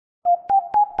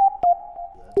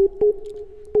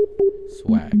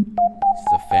Swag.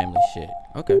 It's a family shit.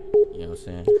 Okay. You know what I'm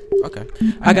saying? Okay.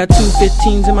 I got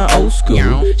 215s in my old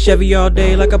school. Chevy all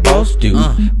day like a boss do.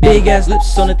 Big ass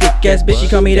lips on a thick ass bitch. She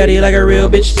call me daddy like a real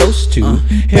bitch supposed to.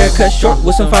 Haircut short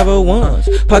with some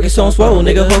 501s. Pockets on swole,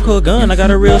 nigga hold her gun. I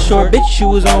got a real short bitch. She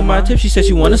was on my tip. She said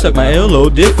she wanna suck my LO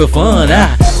dick for fun.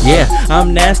 Yeah,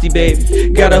 I'm nasty, baby.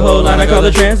 Got a whole line I call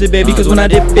her transit, baby. Cause when I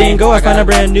dip and go, I find a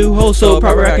brand new hoe so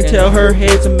proper I can tell her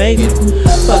head's amazing.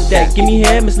 Fuck that, give me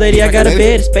head, Miss Lady. I got a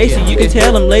bed, it's spacey. You can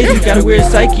tell I'm lazy. Got a weird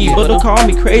psyche, but don't call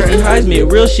me crazy. Heisman,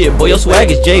 real shit, boy. Your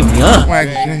swag is JV, Swag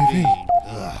is JV.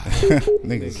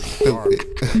 Niggas stupid.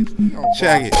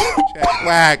 Check it.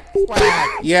 Swag.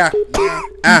 Yeah.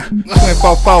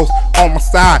 24 foes on my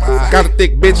side. Got a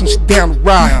thick bitch and she down the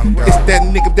ride. It's that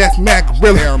nigga that's mad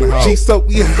gorilla. She so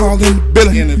all in the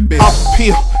building. Off the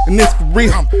pill, and this for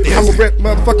real. I'ma rep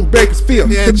motherfucking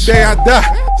Bakersfield. Till the day I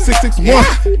die.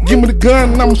 661. Give me the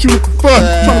gun and I'ma shoot it for fun.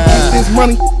 Tryna keep this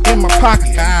money in my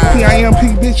pocket.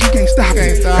 PIMP, bitch, you can't stop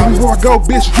it. Everywhere I go,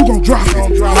 bitch, you gon' drop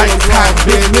it. Like it's hot,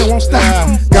 bitch, it won't stop.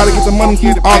 Gotta get the money,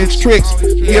 keep all these tricks.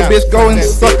 Yeah, bitch, go and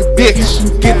suck a dick.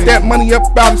 Get that money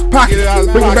up out his pocket.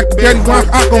 Bring it back to Daddy Glock,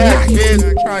 I gon' knock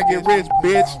it. Try to get rich,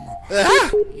 bitch.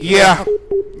 Yeah.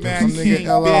 Some nigga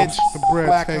LO, the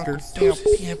bread taker.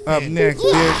 Up next,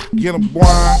 bitch. Get him, boy.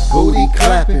 Booty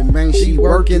clapping, man. She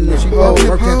working the pole.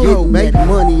 Getting that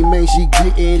money, man. She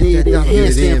getting it. The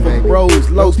handstand for bros.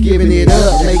 Lows giving it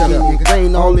up. Making it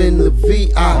rain all in the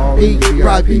VIP.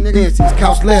 Private dances,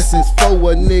 couch lessons for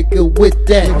a nigga with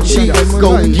that cheese.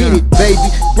 Go get it, baby.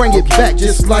 Bring it back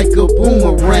just like a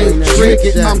boomerang. Trick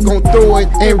it. I'm gon' throw it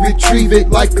and retrieve it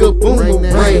like a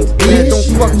boomerang. Man, don't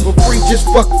fuck for free, just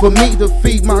fuck for me to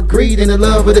feed my greed and the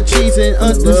love of the cheese. And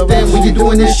understand when you're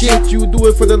doing this shit, you do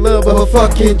it for the love of a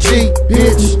fucking G,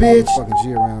 bitch. Fucking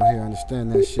G around here,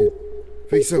 understand that shit.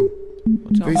 Visu,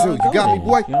 you got me,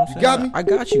 boy. You got me. I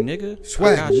got you, nigga.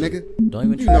 Swag, nigga. Don't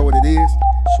even you know what it is.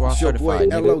 Swag it's your boy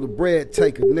certified, LO, the bread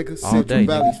taker, nigga. All Central day,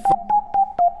 Valley's.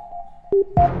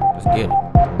 Let's get it.